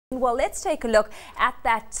Well, let's take a look at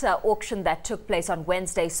that auction that took place on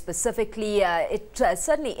Wednesday specifically. It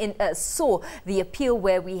certainly saw the appeal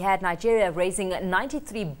where we had Nigeria raising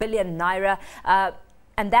 93 billion naira.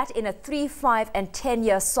 And that in a 3-, 5-, and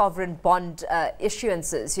 10-year sovereign bond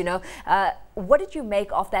issuances. You know, what did you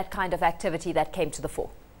make of that kind of activity that came to the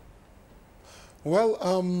fore?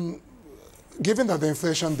 Well, given that the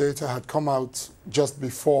inflation data had come out just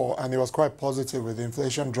before and it was quite positive with the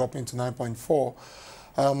inflation dropping to 9.4,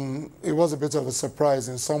 it was a bit of a surprise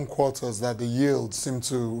in some quarters that the yield seemed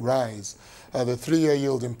to rise. The 3-year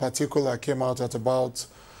yield in particular came out at about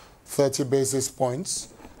 30 basis points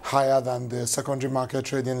higher than the secondary market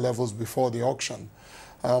trading levels before the auction.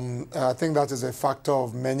 I think that is a factor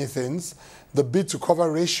of many things. The bid to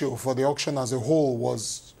cover ratio for the auction as a whole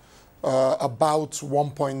was about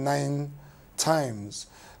 1.9 times.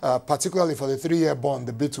 Particularly for the 3-year bond,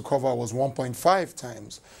 the bid to cover was 1.5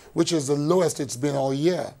 times, which is the lowest it's been all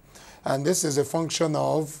year. And this is a function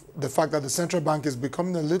of the fact that the central bank is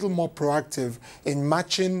becoming a little more proactive in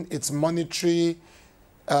matching its monetary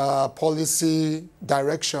policy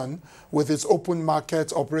direction with its open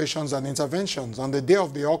market operations and interventions. On the day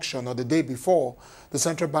of the auction or the day before, the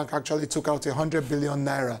central bank actually took out 100 billion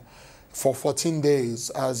naira for 14 days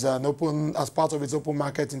as part of its open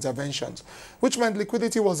market interventions, which meant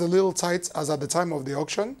liquidity was a little tight as at the time of the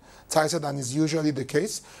auction, tighter than is usually the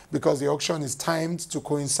case because the auction is timed to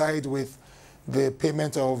coincide with the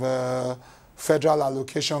payment of Federal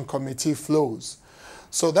Allocation Committee flows.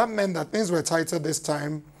 So that meant that things were tighter this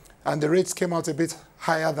time and the rates came out a bit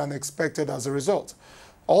higher than expected as a result.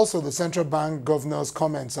 Also, the central bank governor's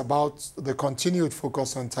comments about the continued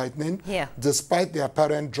focus on tightening, despite the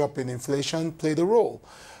apparent drop in inflation, played a role.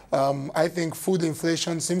 I think food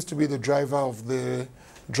inflation seems to be the driver of the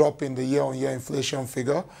drop in the year-on-year inflation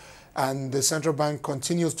figure, and the central bank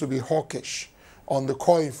continues to be hawkish on the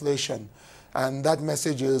core inflation. And that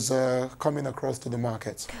message is coming across to the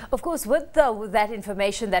markets. Of course, with that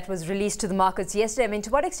information that was released to the markets yesterday, I mean, to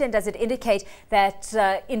what extent does it indicate that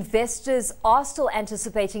investors are still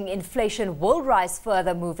anticipating inflation will rise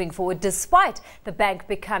further moving forward, despite the bank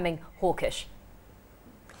becoming hawkish?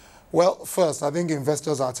 Well, first, I think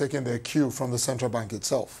investors are taking their cue from the central bank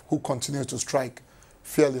itself, who continue to strike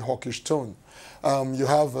fairly hawkish tone. You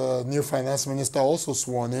have a new finance minister also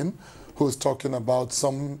sworn in, who's talking about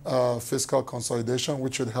some fiscal consolidation,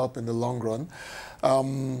 which would help in the long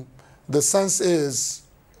run. The sense is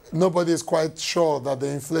nobody is quite sure that the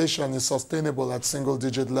inflation is sustainable at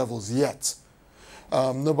single-digit levels yet.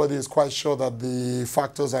 Nobody is quite sure that the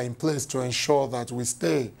factors are in place to ensure that we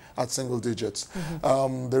stay at single digits.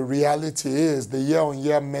 The reality is the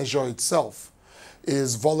year-on-year measure itself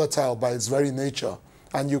is volatile by its very nature,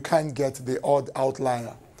 and you can't get the odd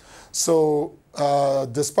outlier. So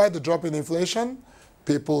despite the drop in inflation,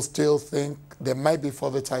 people still think there might be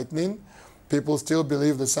further tightening. People still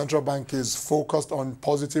believe the central bank is focused on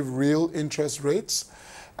positive real interest rates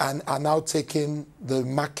and are now taking the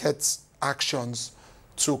market's actions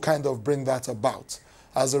to kind of bring that about.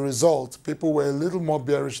 As a result, people were a little more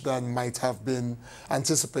bearish than might have been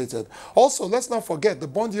anticipated. Also, let's not forget, the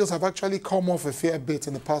bond yields have actually come off a fair bit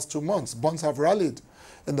in the past 2 months. Bonds have rallied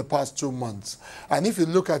in the past 2 months. And if you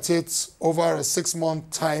look at it over a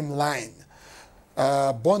 6-month timeline,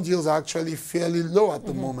 bond yields are actually fairly low at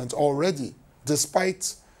the moment already,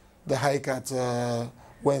 despite the hike at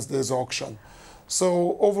Wednesday's auction.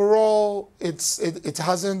 So overall, it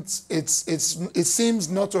seems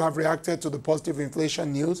not to have reacted to the positive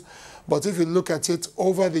inflation news. But if you look at it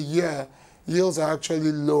over the year, yields are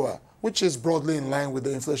actually lower, which is broadly in line with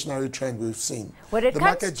the inflationary trend we've seen. The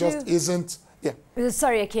market just isn't.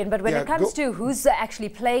 Sorry, Akin, but when it comes to who's actually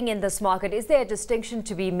playing in this market, is there a distinction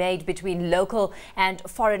to be made between local and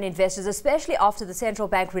foreign investors, especially after the central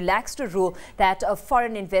bank relaxed a rule that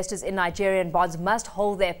foreign investors in Nigerian bonds must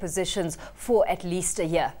hold their positions for at least a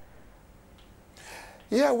year?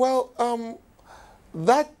 Yeah, well,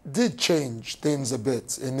 that did change things a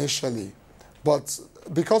bit initially, but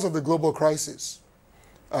because of the global crisis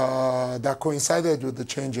that coincided with the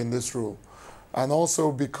change in this rule, and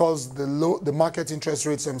also because the market interest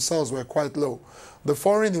rates themselves were quite low, the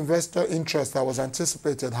foreign investor interest that was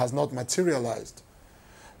anticipated has not materialized.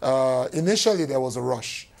 Initially, there was a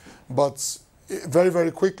rush, but very,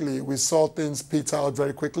 very quickly, we saw things peter out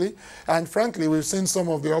very quickly. And frankly, we've seen some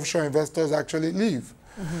of the offshore investors actually leave.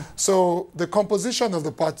 So the composition of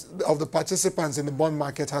the participants in the bond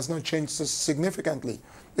market has not changed significantly.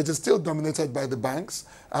 It is still dominated by the banks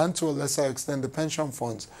and, to a lesser extent, the pension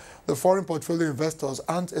funds. The foreign portfolio investors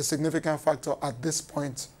aren't a significant factor at this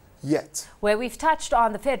point yet. Where we've touched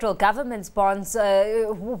on the federal government's bonds,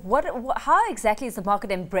 how exactly is the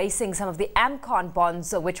market embracing some of the AMCON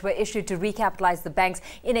bonds which were issued to recapitalize the banks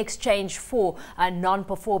in exchange for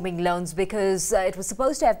non-performing loans? Because it was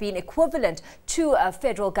supposed to have been equivalent to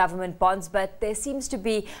federal government bonds, but there seems to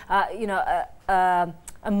be,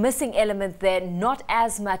 a missing element there, not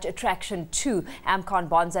as much attraction to AMCON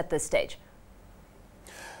bonds at this stage.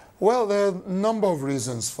 Well, there are a number of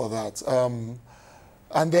reasons for that.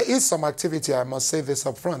 And there is some activity, I must say this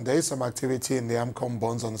up front, there is some activity in the AMCON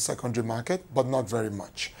bonds on the secondary market, but not very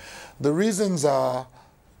much. The reasons are,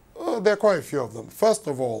 there are quite a few of them. First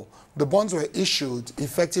of all, the bonds were issued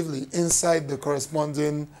effectively inside the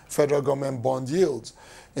corresponding federal government bond yields.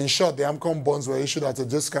 In short, the AMCON bonds were issued at a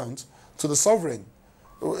discount to the sovereign.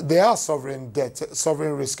 They are sovereign debt,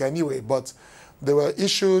 sovereign risk anyway, but they were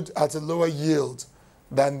issued at a lower yield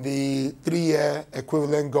than the 3-year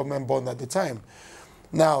equivalent government bond at the time.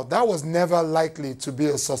 Now, that was never likely to be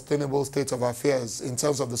a sustainable state of affairs in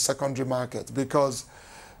terms of the secondary market, because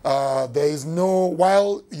there is no,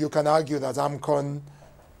 while you can argue that AMCON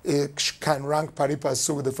can rank pari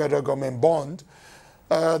passu with the federal government bond,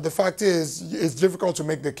 the fact is it's difficult to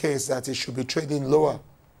make the case that it should be trading lower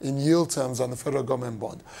in yield terms than the federal government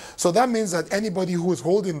bond. So that means that anybody who is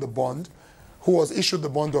holding the bond, who was issued the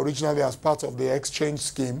bond originally as part of the exchange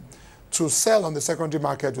scheme, to sell on the secondary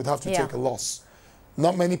market would have to take a loss.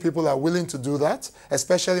 Not many people are willing to do that,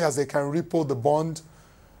 especially as they can repo the bond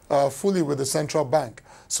fully with the central bank.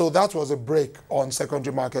 So that was a break on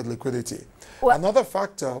secondary market liquidity. Well, another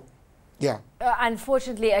factor,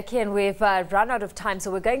 unfortunately, Akin, we've run out of time,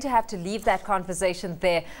 so we're going to have to leave that conversation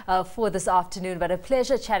there for this afternoon. But a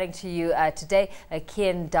pleasure chatting to you today.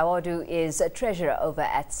 Akin Dawodu is a treasurer over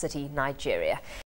at Citi Nigeria.